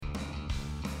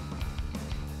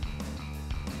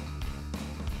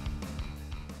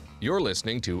You're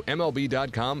listening to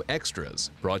MLB.com Extras,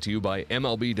 brought to you by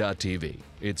MLB.tv.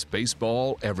 It's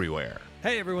baseball everywhere.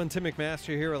 Hey everyone, Tim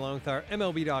McMaster here along with our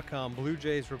MLB.com Blue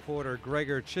Jays reporter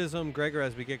Gregor Chisholm. Gregor,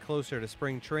 as we get closer to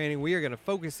spring training, we are going to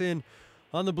focus in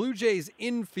on the Blue Jays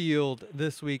infield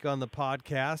this week on the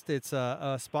podcast. It's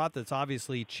a spot that's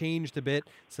obviously changed a bit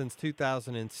since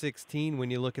 2016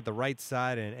 when you look at the right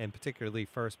side and particularly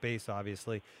first base,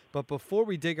 obviously. But before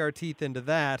we dig our teeth into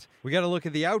that, we got to look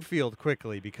at the outfield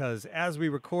quickly because as we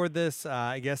record this,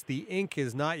 I guess the ink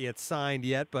is not yet signed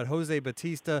yet, but Jose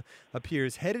Bautista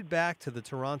appears headed back to the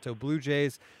Toronto Blue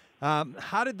Jays.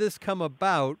 How did this come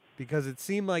about? Because it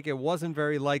seemed like it wasn't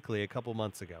very likely a couple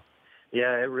months ago.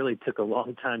 Yeah, it really took a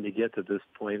long time to get to this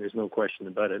point. There's no question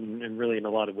about it. And really, in a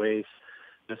lot of ways,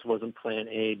 this wasn't plan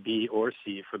A, B, or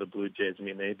C for the Blue Jays. I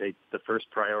mean, the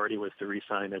first priority was to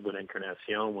re-sign Edwin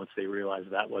Encarnacion once they realized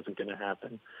that wasn't going to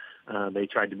happen. They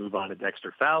tried to move on to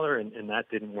Dexter Fowler, and that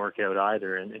didn't work out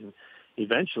either. And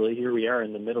eventually, here we are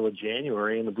in the middle of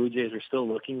January, and the Blue Jays are still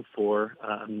looking for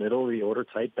a middle-of-the-order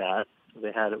type bat.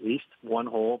 They had at least one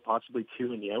hole, possibly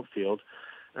two in the outfield.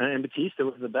 And Bautista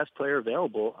was the best player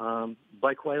available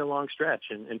by quite a long stretch.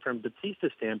 And from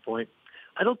Bautista's standpoint,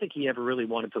 I don't think he ever really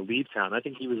wanted to leave town. I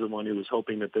think he was the one who was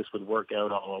hoping that this would work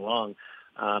out all along.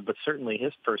 But certainly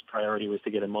his first priority was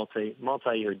to get a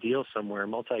multi-year deal somewhere,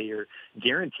 multi-year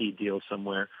guaranteed deal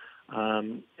somewhere.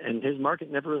 And his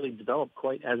market never really developed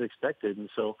quite as expected. And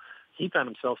so he found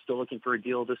himself still looking for a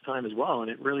deal this time as well. And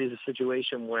it really is a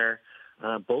situation where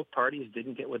both parties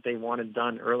didn't get what they wanted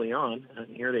done early on.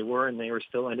 And here they were, and they were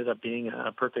still ended up being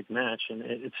a perfect match. And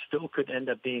it still could end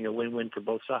up being a win-win for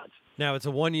both sides. Now, it's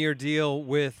a one-year deal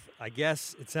with, I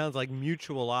guess, it sounds like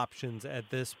mutual options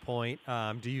at this point.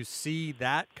 Do you see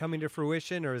that coming to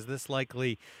fruition, or is this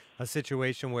likely a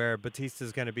situation where Bautista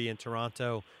is going to be in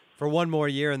Toronto for one more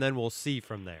year, and then we'll see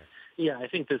from there? Yeah, I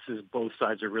think this is both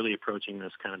sides are really approaching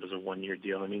this kind of as a one-year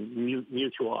deal. I mean,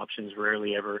 mutual options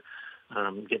rarely ever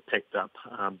get picked up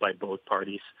by both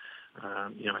parties.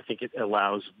 I think it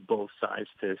allows both sides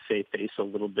to save face a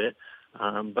little bit.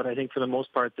 But I think for the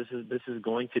most part, this is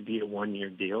going to be a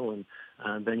one-year deal,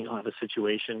 and then you'll have a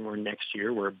situation where next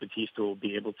year where Bautista will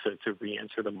be able to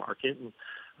re-enter the market. And,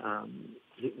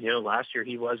 last year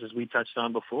he was, as we touched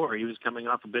on before, he was coming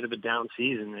off a bit of a down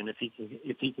season, and if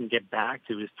he can get back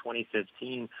to his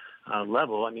 2015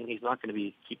 level, I mean, he's not going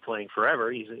to keep playing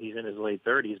forever. He's in his late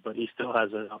 30s, but he still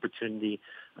has an opportunity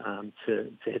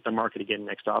to hit the market again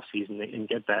next offseason and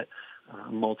get that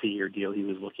multi-year deal he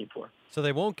was looking for. So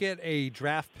they won't get a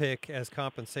draft pick as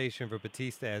compensation for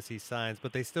Bautista as he signs,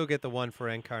 but they still get the one for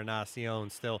Encarnacion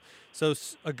still. So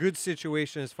a good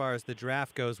situation as far as the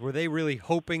draft goes. Were they really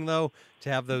hoping, though, to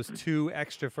have those two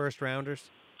extra first-rounders?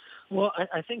 Well,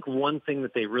 I think one thing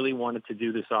that they really wanted to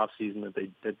do this offseason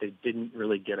that they didn't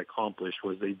really get accomplished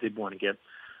was they did want to get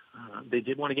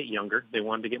younger. They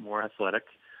wanted to get more athletic,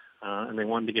 and they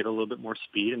wanted to get a little bit more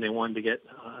speed, and they wanted to get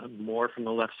more from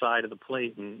the left side of the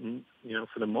plate. And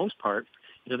for the most part,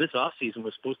 this offseason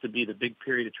was supposed to be the big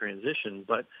period of transition.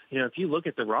 But, if you look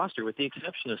at the roster, with the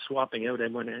exception of swapping out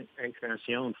Edwin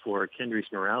Encarnacion for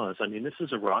Kendrys Morales, I mean, this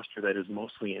is a roster that is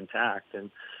mostly intact. And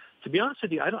to be honest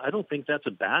with you, I don't think that's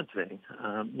a bad thing.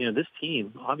 This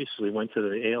team obviously went to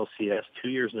the ALCS 2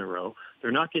 years in a row.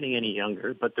 They're not getting any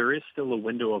younger, but there is still a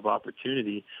window of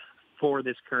opportunity for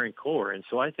this current core. And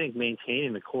so I think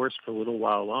maintaining the course for a little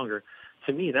while longer,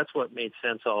 to me, that's what made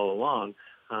sense all along.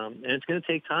 And it's going to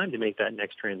take time to make that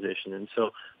next transition. And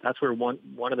so that's where one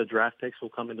of the draft picks will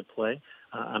come into play.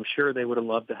 I'm sure they would have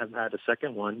loved to have had a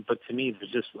second one, but to me,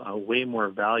 there's just way more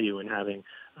value in having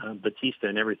Bautista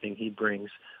and everything he brings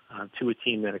to a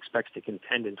team that expects to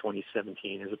contend in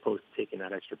 2017 as opposed to taking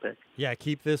that extra pick. Yeah,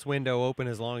 keep this window open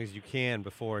as long as you can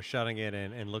before shutting it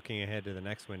and looking ahead to the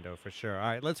next window for sure. All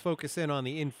right, let's focus in on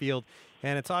the infield.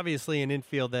 And it's obviously an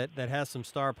infield that has some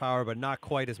star power, but not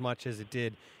quite as much as it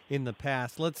did in the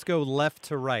past. Let's go left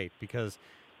to right because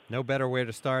no better way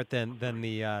to start than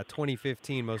the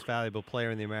 2015 most valuable player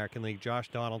in the American League, Josh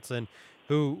Donaldson,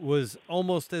 who was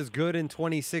almost as good in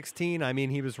 2016. I mean,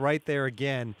 he was right there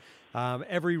again.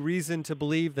 Every reason to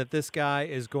believe that this guy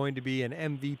is going to be an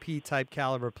MVP-type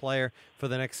caliber player for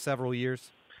the next several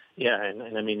years. Yeah,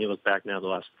 and I mean, you look back now the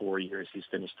last 4 years, he's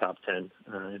finished top 10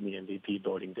 in the MVP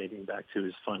voting dating back to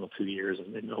his final 2 years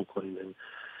in Oakland. And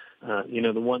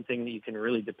the one thing that you can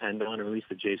really depend on, or at least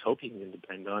the Jays hope you can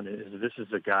depend on, is this is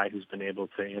a guy who's been able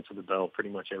to answer the bell pretty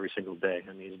much every single day.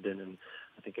 I mean, he's been in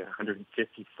I think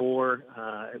 154,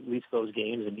 at least those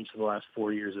games in each of the last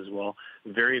 4 years as well.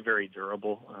 Very, very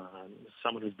durable.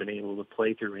 Someone who's been able to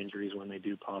play through injuries when they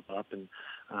do pop up, and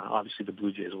obviously the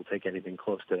Blue Jays will take anything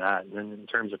close to that. And then in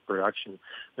terms of production,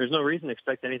 there's no reason to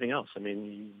expect anything else. I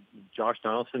mean, Josh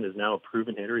Donaldson is now a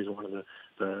proven hitter. He's one of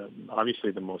the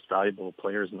obviously the most valuable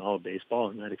players in all of baseball,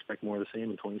 and I'd expect more of the same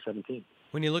in 2017.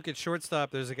 When you look at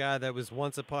shortstop, there's a guy that was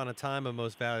once upon a time a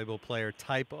most valuable player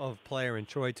type of player in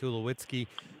Troy Tulowitzki.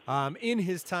 In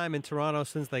his time in Toronto,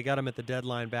 since they got him at the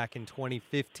deadline back in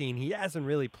 2015, he hasn't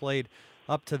really played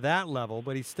up to that level,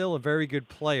 but he's still a very good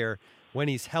player when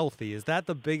he's healthy. Is that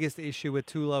the biggest issue with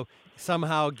Tulo,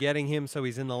 somehow getting him so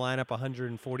he's in the lineup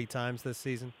 140 times this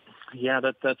season? Yeah,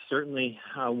 that's certainly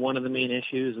one of the main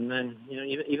issues. And then,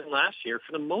 even last year,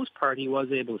 for the most part, he was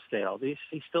able to stay healthy.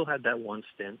 He still had that one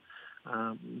stint.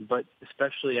 But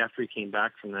especially after he came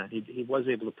back from that, he was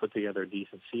able to put together a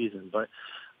decent season. But,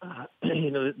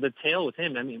 the tale with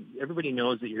him, I mean, everybody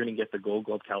knows that you're going to get the Gold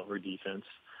Glove caliber defense.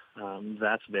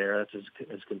 That's there. That's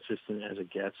as consistent as it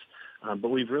gets. But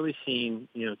we've really seen,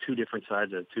 two different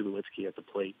sides of Tulowitzki at the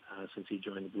plate since he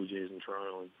joined the Blue Jays in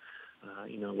Toronto. And,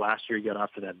 last year he got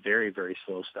off to that very, very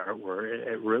slow start where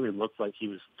it really looked like he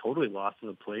was totally lost to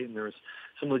the plate, and there was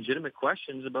some legitimate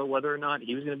questions about whether or not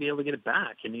he was going to be able to get it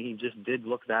back. I mean, he just did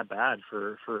look that bad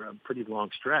for a pretty long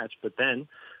stretch. But then,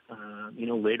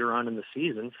 later on in the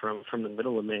season, from the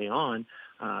middle of May on,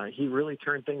 he really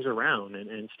turned things around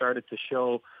and started to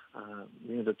show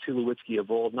the Tulowitzki of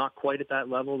old, not quite at that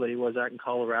level that he was at in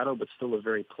Colorado, but still a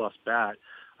very plus bat.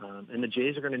 And the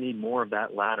Jays are going to need more of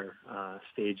that latter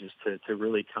stages to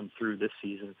really come through this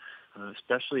season,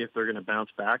 especially if they're going to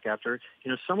bounce back after,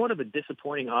 somewhat of a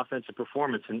disappointing offensive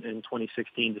performance in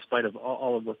 2016, despite of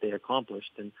all of what they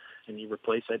accomplished. And you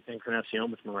replace that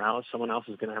Encarnacion with Morales, someone else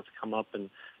is going to have to come up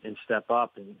and step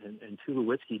up. And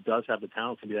Tulowitzki does have the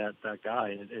talent to be that guy.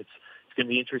 And it's going to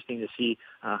be interesting to see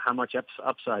how much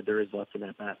upside there is left in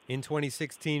that bat. In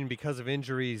 2016, because of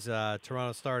injuries,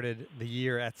 Toronto started the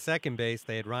year at second base.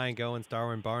 They had Ryan Goins,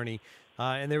 Darwin Barney,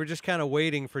 and they were just kind of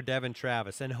waiting for Devin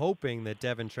Travis and hoping that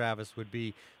Devin Travis would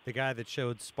be the guy that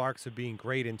showed sparks of being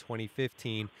great in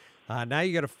 2015. Now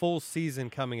you got a full season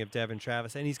coming of Devin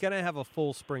Travis, and he's going to have a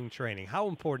full spring training. How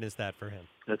important is that for him?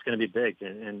 That's going to be big,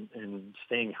 and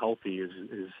staying healthy is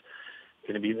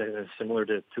going to be similar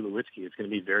to Tulowitzki. It's going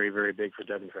to be very, very big for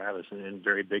Devin Travis and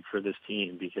very big for this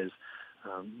team because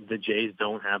the Jays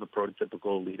don't have a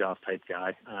prototypical leadoff type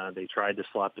guy. They tried to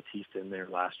slot Bautista in there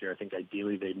last year. I think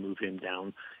ideally they'd move him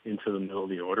down into the middle of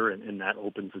the order, and that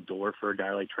opens the door for a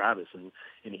guy like Travis. And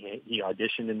he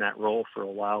auditioned in that role for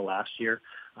a while last year,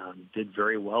 did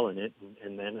very well in it.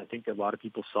 And then I think a lot of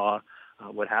people saw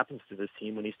what happens to this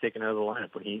team when he's taken out of the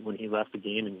lineup. When he left the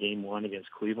game in Game 1 against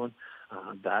Cleveland,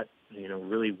 that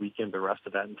really weakened the rest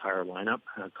of that entire lineup,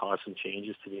 caused some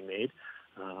changes to be made.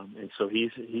 And so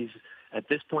he's at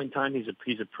this point in time,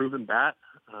 he's a proven bat,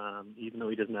 even though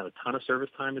he doesn't have a ton of service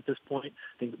time at this point.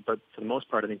 But for the most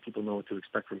part, I think people know what to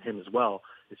expect from him as well.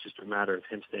 It's just a matter of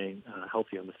him staying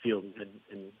healthy on the field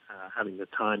and having the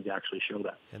time to actually show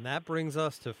that. And that brings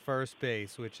us to first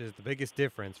base, which is the biggest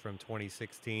difference from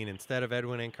 2016. Instead of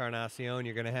Edwin Encarnacion,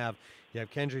 you have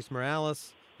Kendrys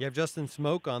Morales, you have Justin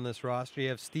Smoke on this roster, you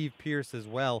have Steve Pearce as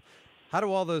well. How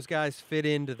do all those guys fit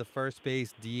into the first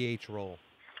base DH role?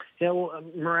 Yeah, well,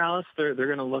 Morales, they're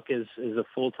going to look as a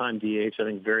full-time DH. I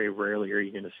think very rarely are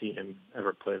you going to see him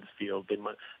ever play the field.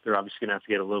 They're obviously going to have to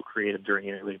get a little creative during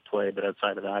interleague play, but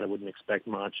outside of that, I wouldn't expect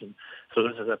much. And so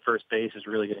this is at first base is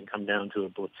really going to come down to a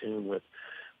platoon with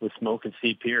Smoke and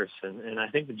Steve Pearce. And I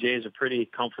think the Jays are pretty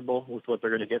comfortable with what they're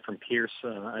going to get from Pearce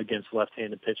against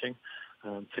left-handed pitching.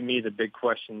 To me, the big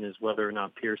question is whether or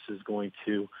not Pearce is going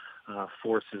to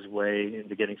force his way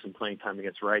into getting some playing time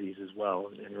against righties as well.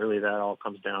 And really that all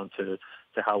comes down to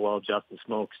how well Justin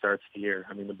Smoke starts the year.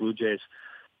 I mean, the Blue Jays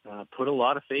put a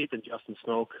lot of faith in Justin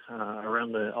Smoke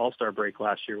around the All-Star break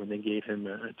last year when they gave him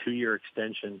a 2-year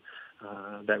extension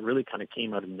that really kind of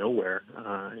came out of nowhere.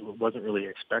 It wasn't really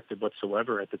expected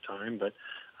whatsoever at the time, but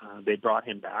they brought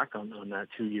him back on that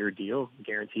 2-year deal,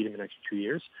 guaranteed him an extra 2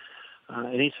 years.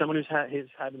 And he's someone who's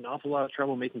had an awful lot of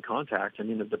trouble making contact. I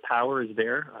mean, the power is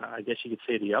there. I guess you could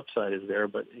say the upside is there,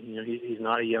 but he's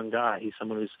not a young guy. He's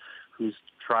someone who's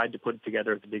tried to put it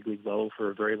together at the big league level for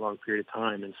a very long period of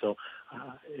time. And so,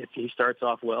 if he starts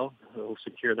off well, he'll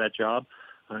secure that job.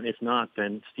 If not,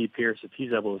 then Steve Pearce, if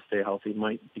he's able to stay healthy,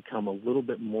 might become a little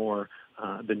bit more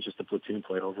than just a platoon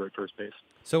player over at first base.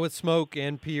 So with Smoke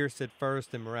and Pearce at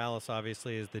first, and Morales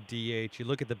obviously is the DH, you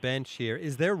look at the bench here.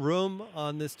 Is there room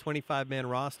on this 25-man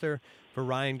roster for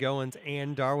Ryan Goins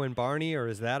and Darwin Barney, or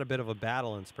is that a bit of a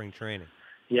battle in spring training?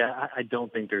 Yeah, I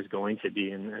don't think there's going to be,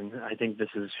 and I think this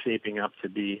is shaping up to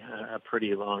be a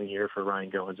pretty long year for Ryan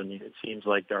Goins. I mean, it seems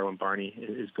like Darwin Barney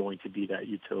is going to be that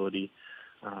utility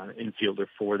infielder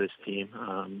for this team.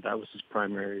 That was his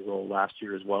primary role last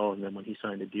year as well, and then when he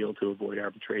signed a deal to avoid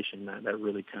arbitration, that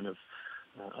really kind of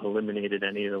eliminated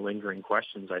any of the lingering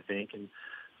questions, I think. And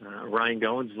Ryan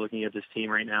Goins is looking at this team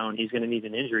right now, and he's going to need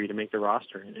an injury to make the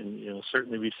roster. And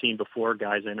certainly we've seen before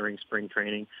guys entering spring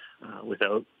training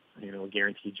without a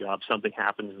guaranteed job. Something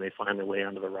happens and they find their way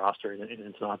onto the roster, and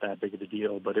it's not that big of a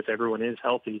deal. But if everyone is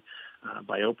healthy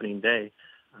by opening day,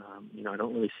 I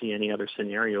don't really see any other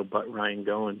scenario but Ryan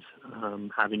Goins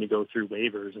having to go through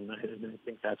waivers, and I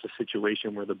think that's a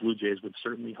situation where the Blue Jays would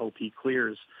certainly hope he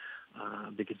clears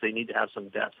because they need to have some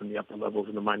depth in the upper levels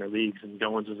in the minor leagues. And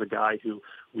Goins is a guy who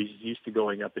was used to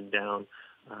going up and down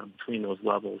between those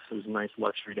levels. It was a nice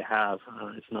luxury to have.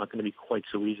 It's not going to be quite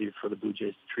so easy for the Blue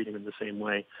Jays to treat him in the same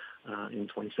way in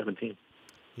 2017.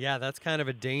 Yeah, that's kind of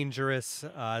a dangerous,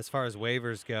 as far as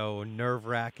waivers go,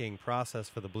 nerve-wracking process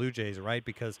for the Blue Jays, right?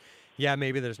 Because, yeah,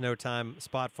 maybe there's no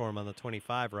spot for him on the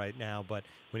 25 right now, but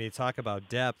when you talk about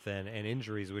depth and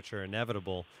injuries, which are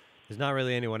inevitable, there's not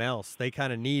really anyone else. They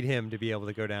kind of need him to be able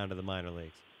to go down to the minor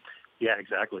leagues. Yeah,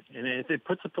 exactly. And it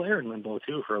puts a player in limbo,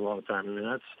 too, for a long time. I mean,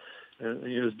 that's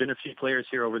there's been a few players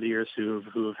here over the years who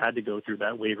have had to go through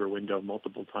that waiver window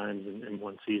multiple times in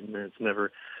one season, and it's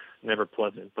never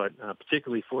pleasant, but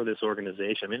particularly for this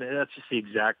organization. I mean, that's just the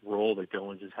exact role that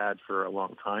Goins has had for a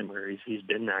long time, where he's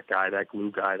been that guy, that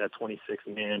glue guy, that 26th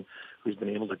man who's been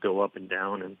able to go up and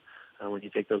down. And when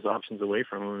you take those options away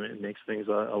from him, it makes things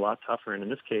a lot tougher. And in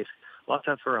this case, a lot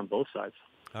tougher on both sides.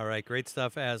 All right, great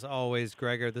stuff as always,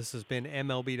 Gregor. This has been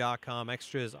MLB.com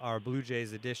Extras, our Blue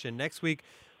Jays edition. Next week,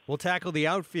 we'll tackle the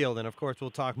outfield, and of course, we'll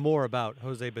talk more about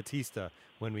Jose Bautista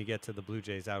when we get to the Blue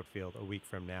Jays outfield a week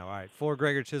from now. All right, for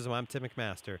Gregor Chisholm, I'm Tim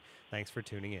McMaster. Thanks for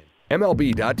tuning in.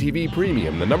 MLB.tv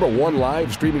Premium, the #1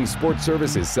 live streaming sports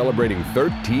service, is celebrating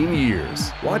 13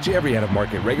 years. Watch every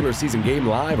out-of-market regular season game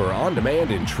live or on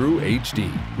demand in true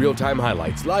HD. Real-time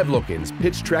highlights, live look-ins,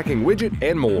 pitch tracking widget,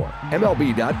 and more.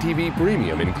 MLB.tv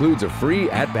Premium includes a free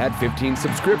At-Bat 15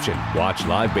 subscription. Watch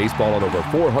live baseball on over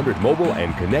 400 mobile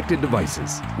and connected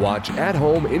devices. Watch at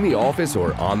home, in the office,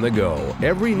 or on the go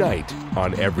every night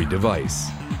on every device.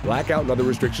 Blackout and other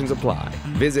restrictions apply.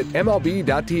 Visit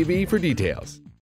MLB.tv for details.